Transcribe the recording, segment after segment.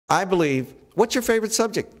I believe, what's your favorite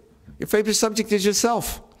subject? Your favorite subject is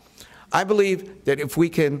yourself. I believe that if we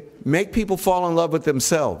can make people fall in love with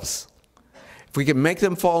themselves, if we can make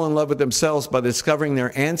them fall in love with themselves by discovering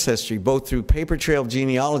their ancestry, both through paper trail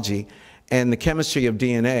genealogy and the chemistry of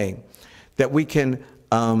DNA, that we can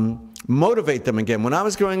motivate them again. When I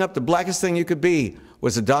was growing up, the blackest thing you could be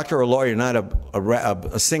was a doctor or a lawyer, not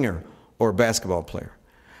a singer or a basketball player.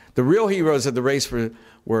 The real heroes of the race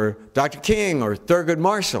were Dr. King or Thurgood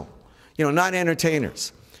Marshall, not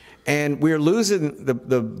entertainers. And we're losing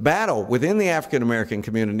the battle within the African American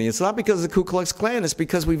community. It's not because of the Ku Klux Klan, it's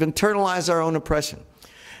because we've internalized our own oppression.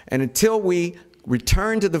 And until we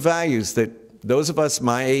return to the values that those of us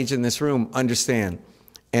my age in this room understand,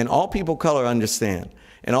 and all people of color understand,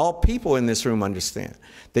 and all people in this room understand,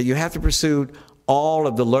 that you have to pursue all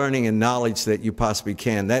of the learning and knowledge that you possibly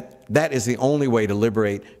can. That is the only way to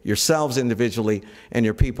liberate yourselves individually and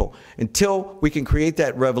your people. Until we can create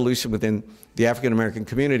that revolution within the African American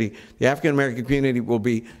community, the African American community will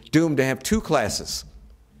be doomed to have two classes.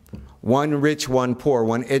 One rich, one poor,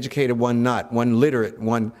 one educated, one not, one literate,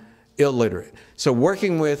 one illiterate. So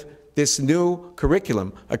working with this new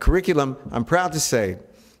curriculum, a curriculum, I'm proud to say,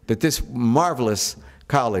 that this marvelous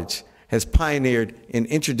college has pioneered in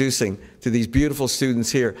introducing to these beautiful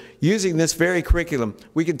students here. Using this very curriculum,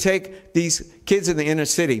 we can take these kids in the inner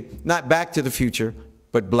city, not back to the future,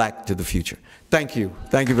 but black to the future. Thank you.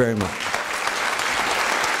 Thank you very much.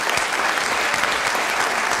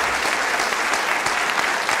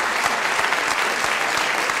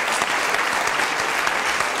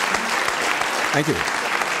 Thank you.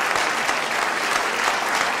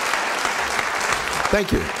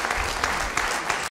 Thank you.